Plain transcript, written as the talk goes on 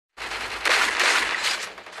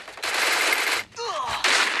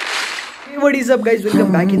What is up, guys?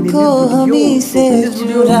 Welcome back in the new video. So in this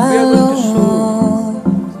video, we are going to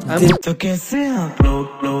show. तो कैसे आप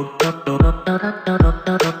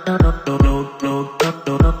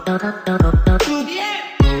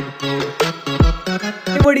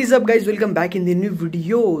What is up, guys? Welcome back in the new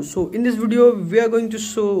video. So in this video, we are going to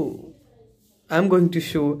show. I'm going to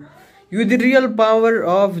show you the real power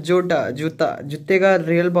of Jota. जूते का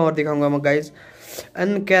real power दिखाऊंगा मैं guys.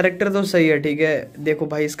 And character तो सही है, ठीक है. देखो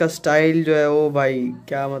भाई, इसका स्टाइल जो है वो भाई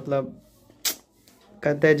क्या मतलब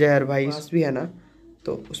कहते हैं जहर भाई. पास भी है ना,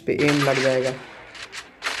 तो उस पर एम लग जाएगा.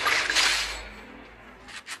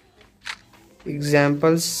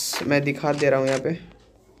 एग्जाम्पल्स मैं दिखा दे रहा हूँ यहाँ पे.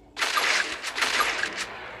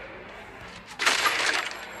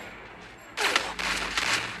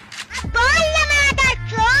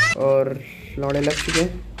 और लौड़े लग चुके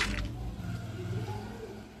हैं.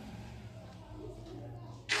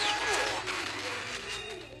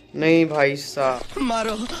 नहीं भाई साहब,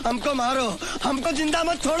 मारो हमको जिंदा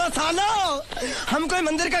मत छोड़ो सालो. हम कोई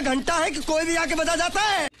मंदिर का घंटा है कि कोई भी आके बजा जाता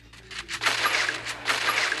है.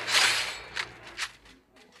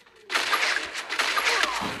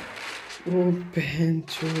 वो बहन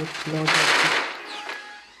चोद.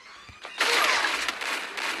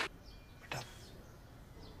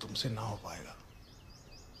 तुमसे ना हो पाएगा.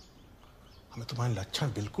 हमें तुम्हारे लक्षण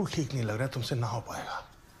बिल्कुल ठीक नहीं लग रहा है. तुमसे ना हो पाएगा.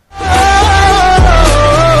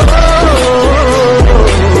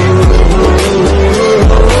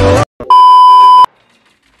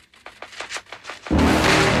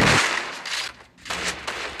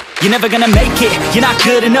 You're never gonna make it, you're not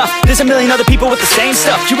good enough. There's a million other people with the same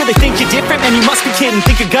stuff. You really think you're different? Man, you must be kidding.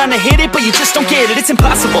 Think you're gonna hit it, but you just don't get it. It's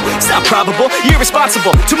impossible, it's not probable, you're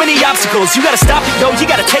irresponsible. Too many obstacles, you gotta stop it, yo. You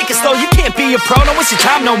gotta take it slow, you can't be a pro. Don't waste your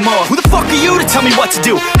time no more. Who the fuck are you to tell me what to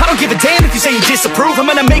do? I don't give a damn if you say you disapprove. I'm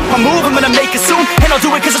gonna make my move, I'm gonna make it soon. And I'll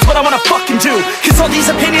do it cause it's what I wanna fucking do. Cause all these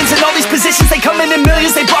opinions and all these positions, they come in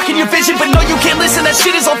millions, they blocking your vision. But no, you can't listen, that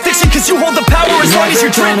shit is all fiction. Cause you hold the power as long as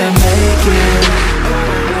you're dreaming.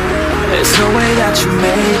 There's no way that you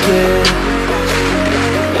make it.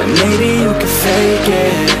 And maybe you can fake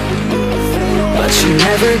it, but you're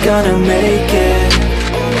never gonna make it.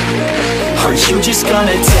 Aren't you just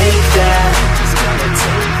gonna take that?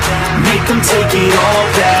 Make them take it all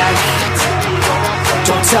back.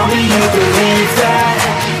 Don't tell me you believe that.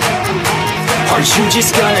 Aren't you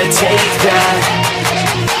just gonna take that?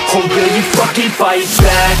 Or will you fucking fight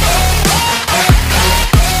back?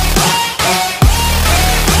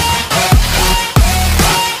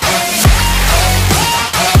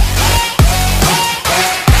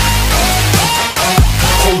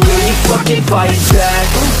 Fight back.